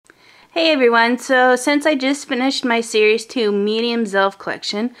Hey everyone, so since I just finished my Series 2 Medium Zelf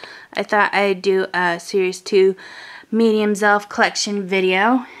collection, I thought I'd do a Series 2 Medium Zelf collection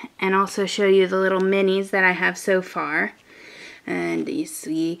video and also show you the little minis that I have so far. And you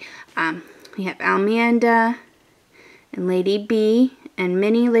see, we have Almanda and Lady B and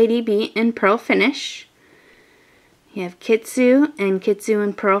Mini Lady B in Pearl Finish. You have Kitsu and Kitsu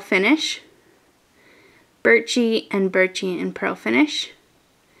in Pearl Finish. Birchie and Birchie in Pearl Finish.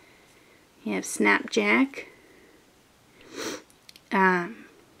 You have Snapjack, Dandelion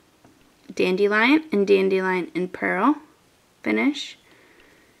and Dandelion in Pearl Finish,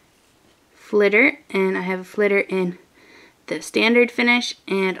 Flitter, and I have a Flitter in the Standard Finish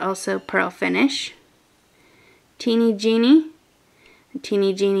and also Pearl Finish, Teeny Genie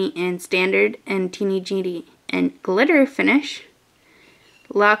in Standard and Teeny Genie in Glitter Finish,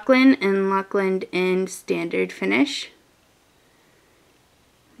 Lachlan and Lachlan in Standard Finish.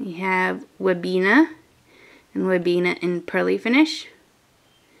 We have Webina and Webina in Pearly Finish,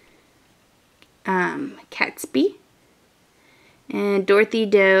 Catsby, and Dorothy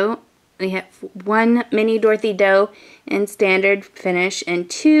Doe. We have one Mini Dorothy Doe in Standard Finish and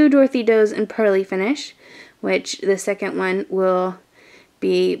two Dorothy Does in Pearly Finish, which the second one will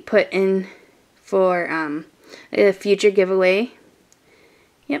be put in for a future giveaway.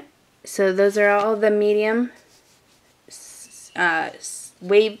 Yep, so those are all the medium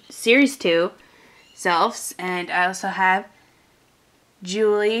Wave Series 2 Zelfs, and I also have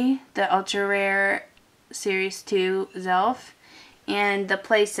Julie, the Ultra Rare Series 2 Zelf, and the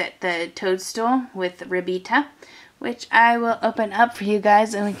playset, the Toadstool with Rabita, which I will open up for you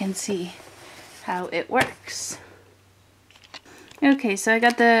guys and we can see how it works. Okay, so I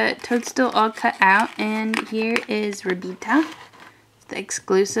got the Toadstool all cut out, and here is Rabita. It's the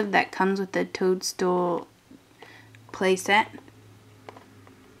exclusive that comes with the Toadstool playset.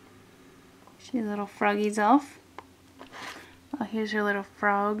 She's a little froggy Zelf. Oh, here's her little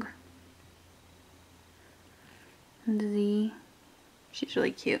frog. Z. She's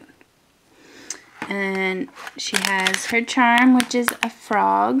really cute. And she has her charm, which is a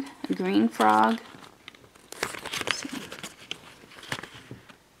frog, a green frog. Let's see.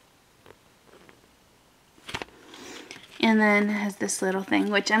 And then it has this little thing,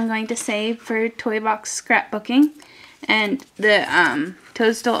 which I'm going to save for toy box scrapbooking. And the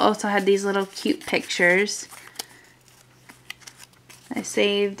Toadstool also had these little cute pictures I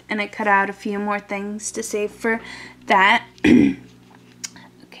saved, and I cut out a few more things to save for that. Okay,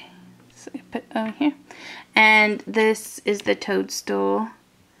 so I put over here. And this is the Toadstool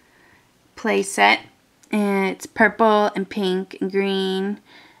play set, and it's purple and pink and green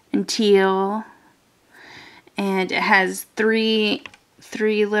and teal, and it has three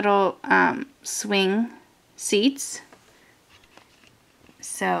little swing seats.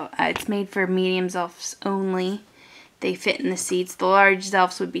 So it's made for medium Zelfs only. They fit in the seats. The large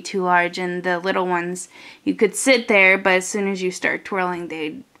Zelfs would be too large, and the little ones, you could sit there, but as soon as you start twirling,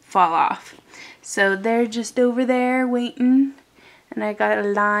 they'd fall off. So they're just over there waiting, and I got a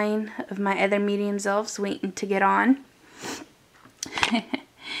line of my other medium Zelfs waiting to get on.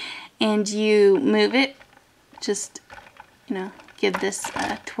 And you move it, just, you know, give this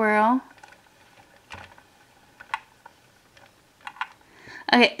a twirl.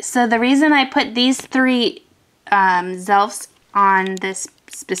 Okay, so the reason I put these three Zelfs on this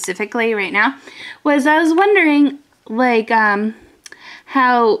specifically right now was I was wondering, like,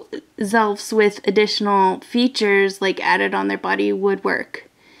 how Zelfs with additional features, like, added on their body would work.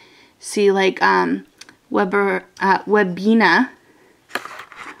 See, like, Webina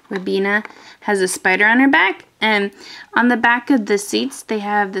has a spider on her back, and on the back of the seats they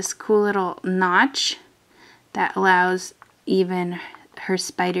have this cool little notch that allows even her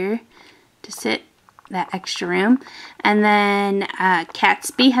spider to sit, that extra room. And then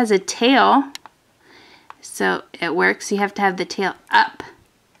Catsby has a tail, so it works. You have to have the tail up,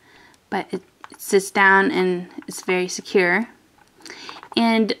 but it sits down and it's very secure.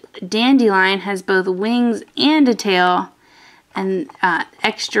 And Dandelion has both wings and a tail, and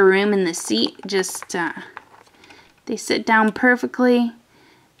extra room in the seat. Just they sit down perfectly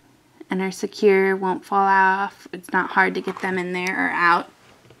and are secure, won't fall off. It's not hard to get them in there or out.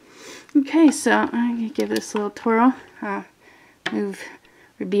 Okay, so I'm going to give this a little twirl. Move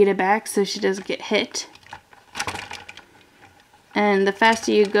Rabita back so she doesn't get hit. And the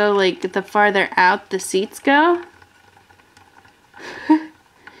faster you go, like, the farther out the seats go.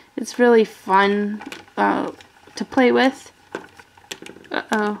 It's really fun to play with.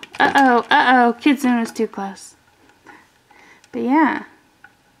 Uh-oh, uh-oh, uh-oh, Kitsune was too close. But yeah.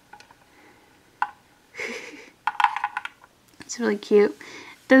 It's really cute.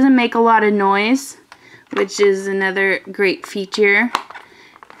 doesn't make a lot of noise, which is another great feature.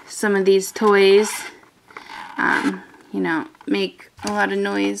 Some of these toys, you know, make a lot of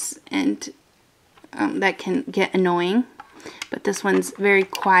noise, and that can get annoying. But this one's very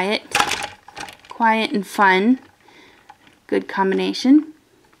quiet and fun. Good combination.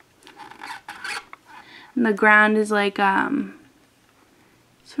 And the ground is like sort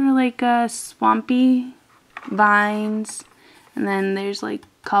of like swampy vines, and then there's like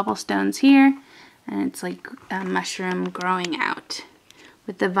cobblestones here, and it's like a mushroom growing out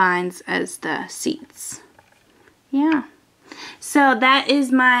with the vines as the seats. Yeah, so that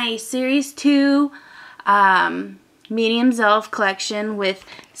is my Series 2 medium Zelf collection with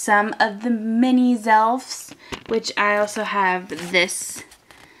some of the mini Zelfs, which I also have this.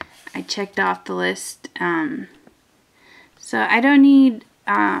 I checked off the list. So I don't need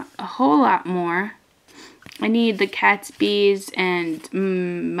a whole lot more. I need the cat's bees and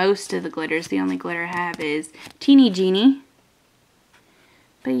most of the glitters. The only glitter I have is Teeny Genie.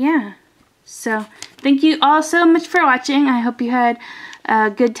 But yeah, so thank you all so much for watching. I hope you had a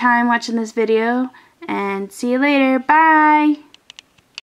good time watching this video, and see you later. Bye!